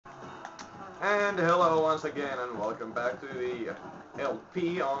And hello once again, and welcome back to the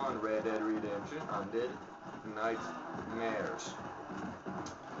LP on Red Dead Redemption Undead Nightmares.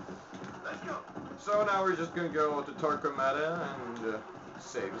 Let's go. So now we're just gonna go to Torquemada and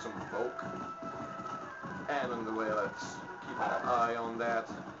save some folk. And on the way, let's keep an eye on that.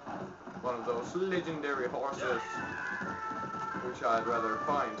 One of those legendary horses, which I'd rather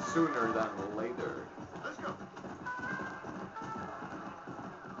find sooner than later. Let's go.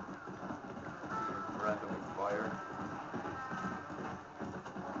 Randomly fire.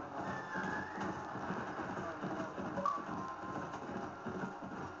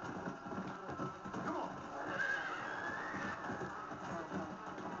 Come on.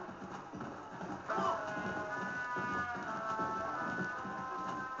 Come on.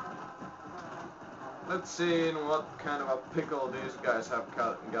 Let's see in what kind of a pickle these guys have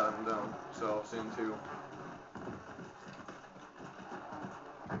gotten themselves into.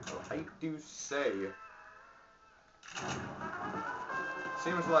 I do say.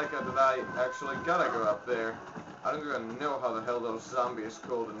 Seems like that I actually gotta go up there. I don't even know how the hell those zombies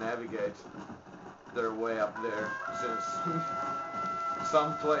go to navigate their way up there, since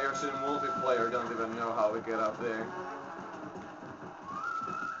some players in multiplayer don't even know how to get up there.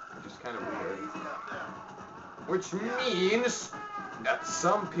 Which is kind of weird. Easy up there. Which means that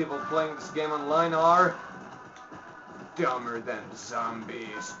some people playing this game online are dumber than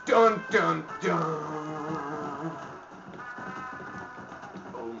zombies. Dun dun dun!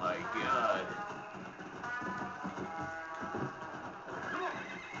 Oh my god. Come on.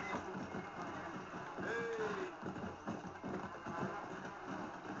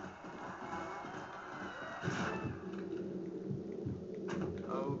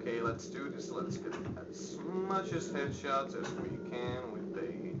 Okay, let's do this. Let's get as much as headshots as we can with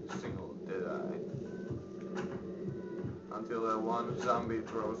a single deadeye. Until that one zombie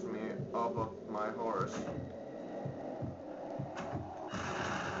throws me off of my horse.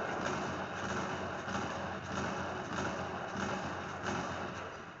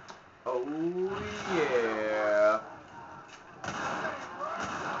 Oh yeah.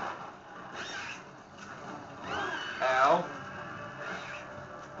 Ow.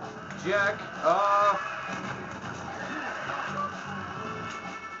 Jack off.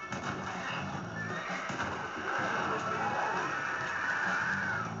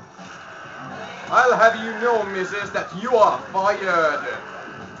 I'll have you know, missus, that you are fired.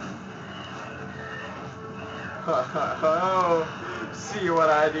 Oh, see what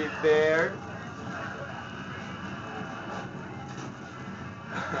I did there?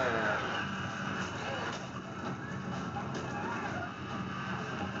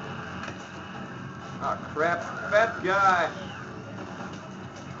 Ah, crap, fat guy.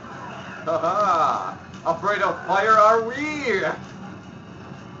 Haha, afraid of fire are we?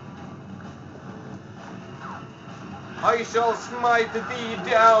 I shall smite thee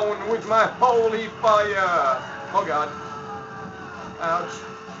down with my holy fire. Oh god. Ouch.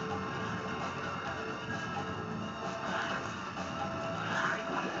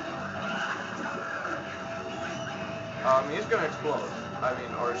 He's gonna explode. I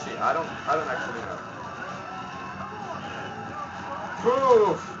mean, or she. I don't actually know.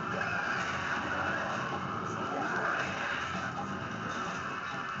 Poof!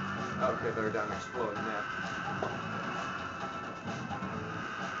 Okay, they're done exploding now.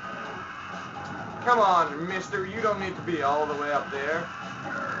 Come on, mister, you don't need to be all the way up there.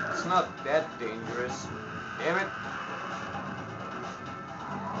 It's not that dangerous. Damn it.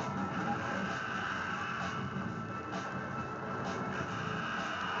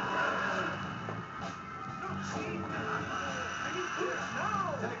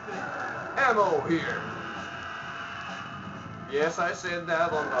 Ammo here. Yes, I said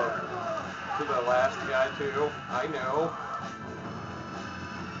that on to the last guy too. I know.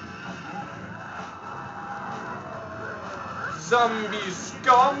 Zombie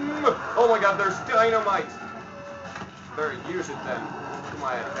scum! Oh my god, there's dynamite! Better use it then, to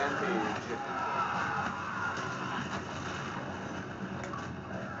my advantage.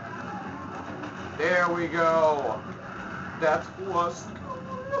 There we go. That was...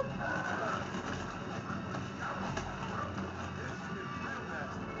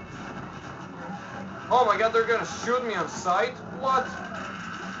 Oh my god, they're gonna shoot me on sight? What?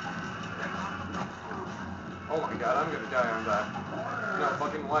 Oh my god, I'm gonna die on that. No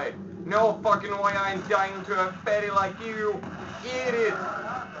fucking way. No fucking way I'm dying to a fatty like you. Idiot.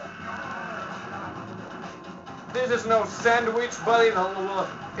 This is no sandwich, but it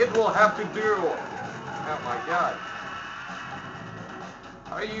will have to do. Oh my god.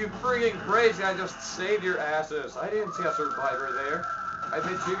 Are you freaking crazy? I just saved your asses. I didn't see a survivor there. I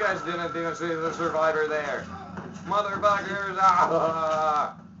bet you guys didn't even see the survivor there. Motherfuckers!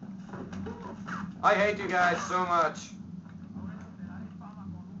 Ah! I hate you guys so much.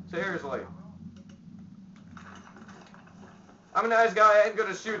 Seriously. I'm a nice guy, I ain't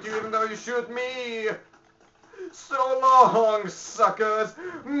gonna shoot you even though you shoot me! So long, suckers!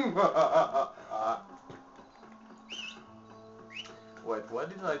 Wait, why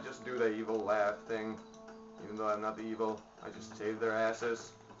did I just do the evil laugh thing? Even though I'm not evil, I just saved their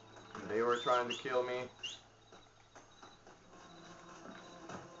asses. And they were trying to kill me.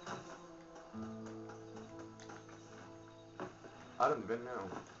 I don't even know.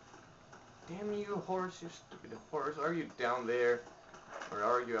 Damn you, horse, you stupid horse. Are you down there? Or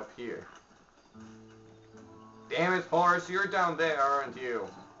are you up here? Damn it, horse, you're down there, aren't you?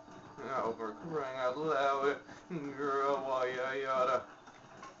 Oh, for crying out loud. Girl, why yada.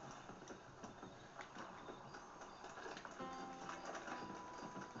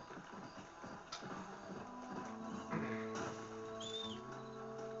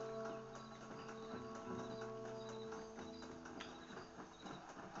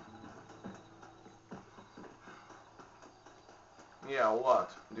 Yeah,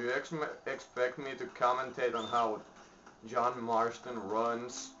 what? Do you expect me to commentate on how John Marston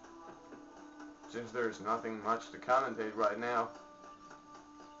runs? Since there's nothing much to commentate right now.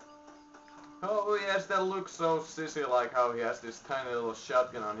 Oh yes, that looks so sissy, like how he has this tiny little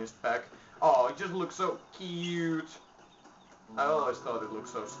shotgun on his back. Oh, it just looks so cute. I always thought it looked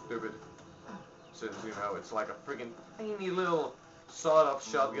so stupid. Since, you know, it's like a freaking tiny little sawed-off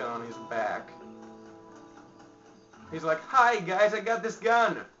shotgun on his back. He's like, hi guys, I got this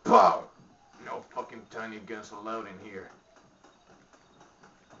gun! Pow! No fucking tiny guns allowed in here.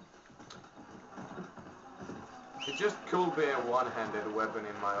 It just could be a one-handed weapon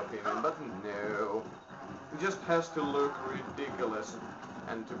in my opinion, but no. It just has to look ridiculous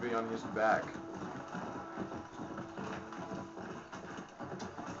and to be on his back.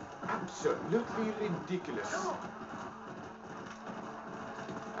 Absolutely ridiculous.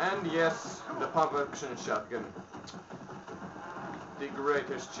 And yes, the pump-action shotgun. The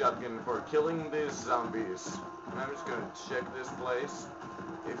greatest shotgun for killing these zombies. And I'm just gonna check this place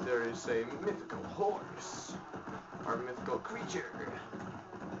if there is a mythical horse. Or mythical creature.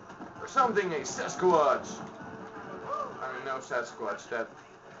 Or something, a Sasquatch. I mean, no Sasquatch, that...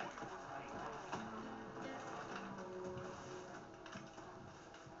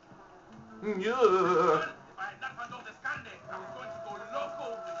 Yeah.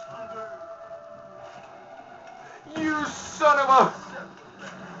 You son of a...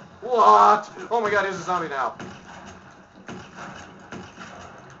 What? Oh my god, he's a zombie now.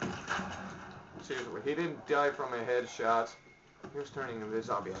 Seriously, he didn't die from a headshot. He was turning into a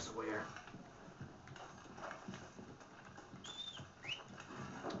zombie, I swear.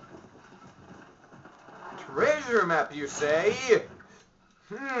 Treasure map, you say?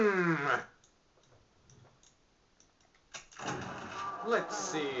 Let's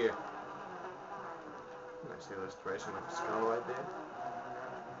see. Nice illustration of the skull right there.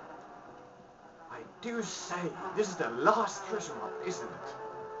 I do say, this is the last treasure map, isn't it?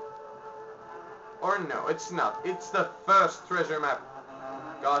 Or no, it's not. It's the first treasure map.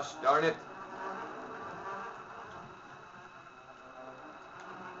 Gosh darn it.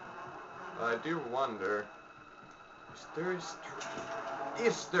 I do wonder,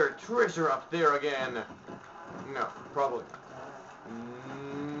 is there treasure up there again? No, probably not.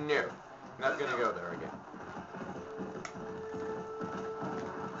 No, not gonna go there again.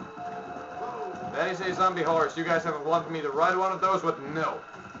 That is a zombie horse. You guys haven't wanted me to ride one of those, but no.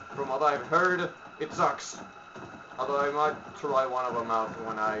 From what I've heard, it sucks. Although I might try one of them out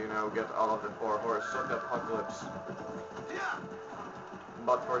when I, you know, get all of the 4 horses of the apocalypse.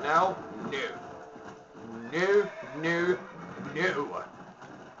 But for now, no. No, no, no.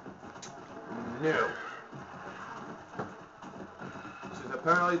 No. Since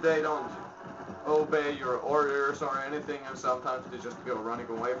apparently they don't obey your orders or anything, and sometimes they just go running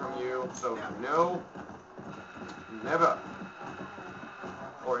away from you. So no, never.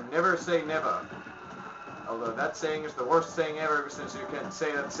 Or never say never. Although that saying is the worst saying ever, since you can't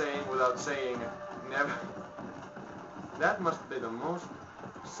say that saying without saying never. That must be the most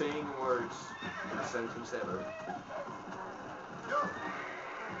saying words in a sentence ever.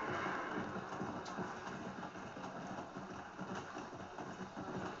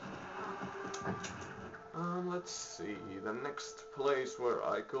 Let's see, the next place where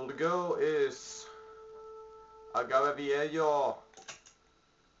I could go is Agave Viejo.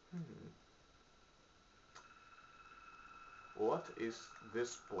 What is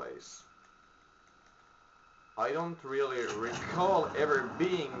this place? I don't really recall ever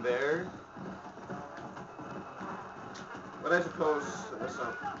being there. But I suppose there's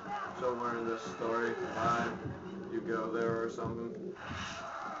somewhere in this story, you go there or something.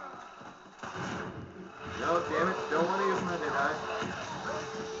 No, damn it, don't want to use my dead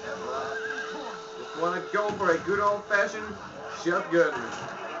just want to go for a good old-fashioned shotgun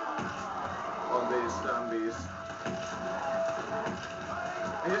on these zombies.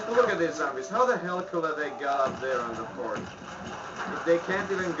 And just look at these zombies. How the hell could they got up there on the fort? If they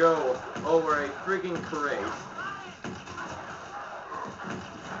can't even go over a freaking crate.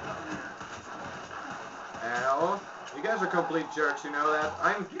 Ow. You guys are complete jerks, you know that?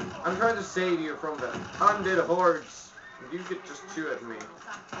 I'm trying to save you from the undead hordes. And you could just shoot at me.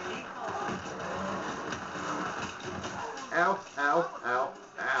 Ow, ow, ow,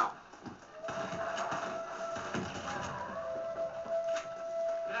 ow.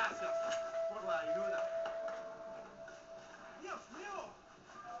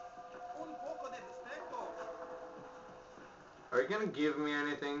 Are you gonna give me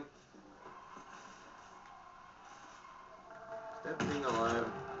anything? Is that thing alive?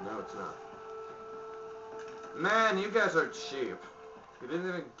 No, it's not. Man, you guys are cheap. You didn't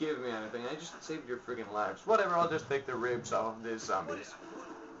even give me anything. I just saved your freaking lives. Whatever, I'll just take the ribs off of these zombies.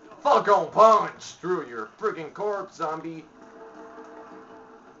 Falcon punch through your freaking corpse, zombie.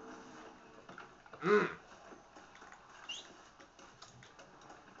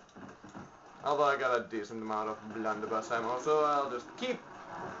 Although I got a decent amount of blunderbuss ammo, so I'll just keep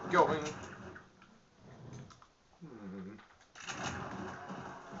going.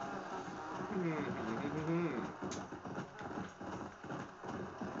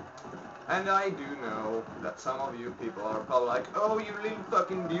 And I do know that some of you people are probably like, oh, you little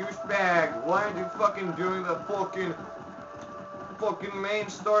fucking douchebag, why aren't you fucking doing the fucking main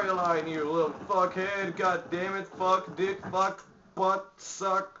storyline, you little fuckhead, god damn it, fuck, dick, fuck, butt,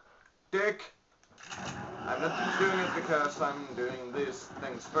 suck, dick. I'm not doing it because I'm doing these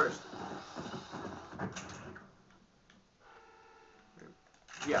things first.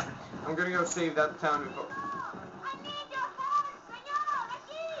 Yeah, I'm gonna go save that town before.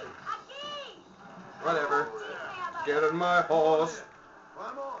 Whatever. Get on my horse.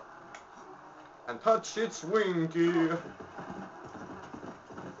 And touch its winky.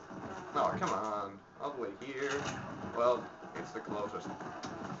 Oh, come on. I'll wait here. Well, it's the closest.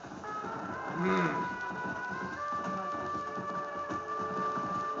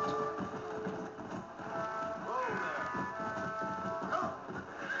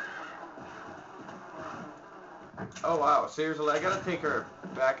 Oh wow, seriously, I gotta take her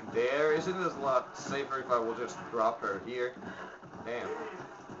back there? Isn't this a lot safer if I will just drop her here? Damn.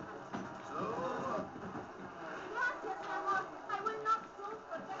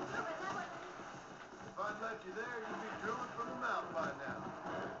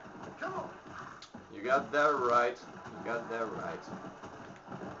 You got that right. You got that right.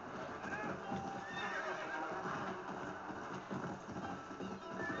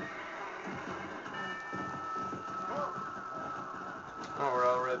 Oh, we're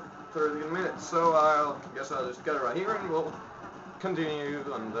already at 30 minutes, so I guess I'll just cut it right here and we'll continue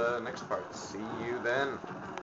on the next part. See you then.